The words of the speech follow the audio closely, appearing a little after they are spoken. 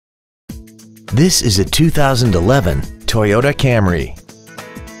This is a 2011 Toyota Camry.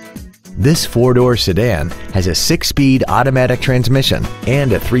 This four-door sedan has a 6-speed automatic transmission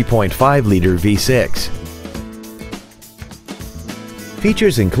and a 3.5-liter V6.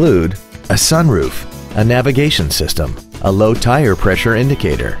 Features include a sunroof, a navigation system, a low tire pressure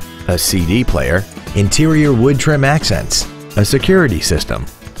indicator, a CD player, interior wood trim accents, a security system,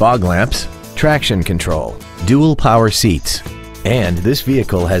 fog lamps, traction control, dual power seats, and this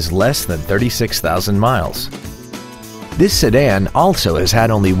vehicle has less than 36,000 miles. This sedan also has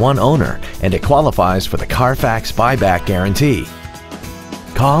had only one owner and it qualifies for the Carfax buyback guarantee.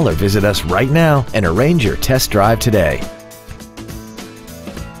 Call or visit us right now and arrange your test drive today.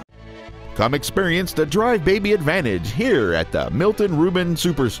 Come experience the Drive Baby Advantage here at the Milton Ruben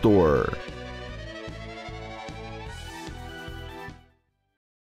Superstore.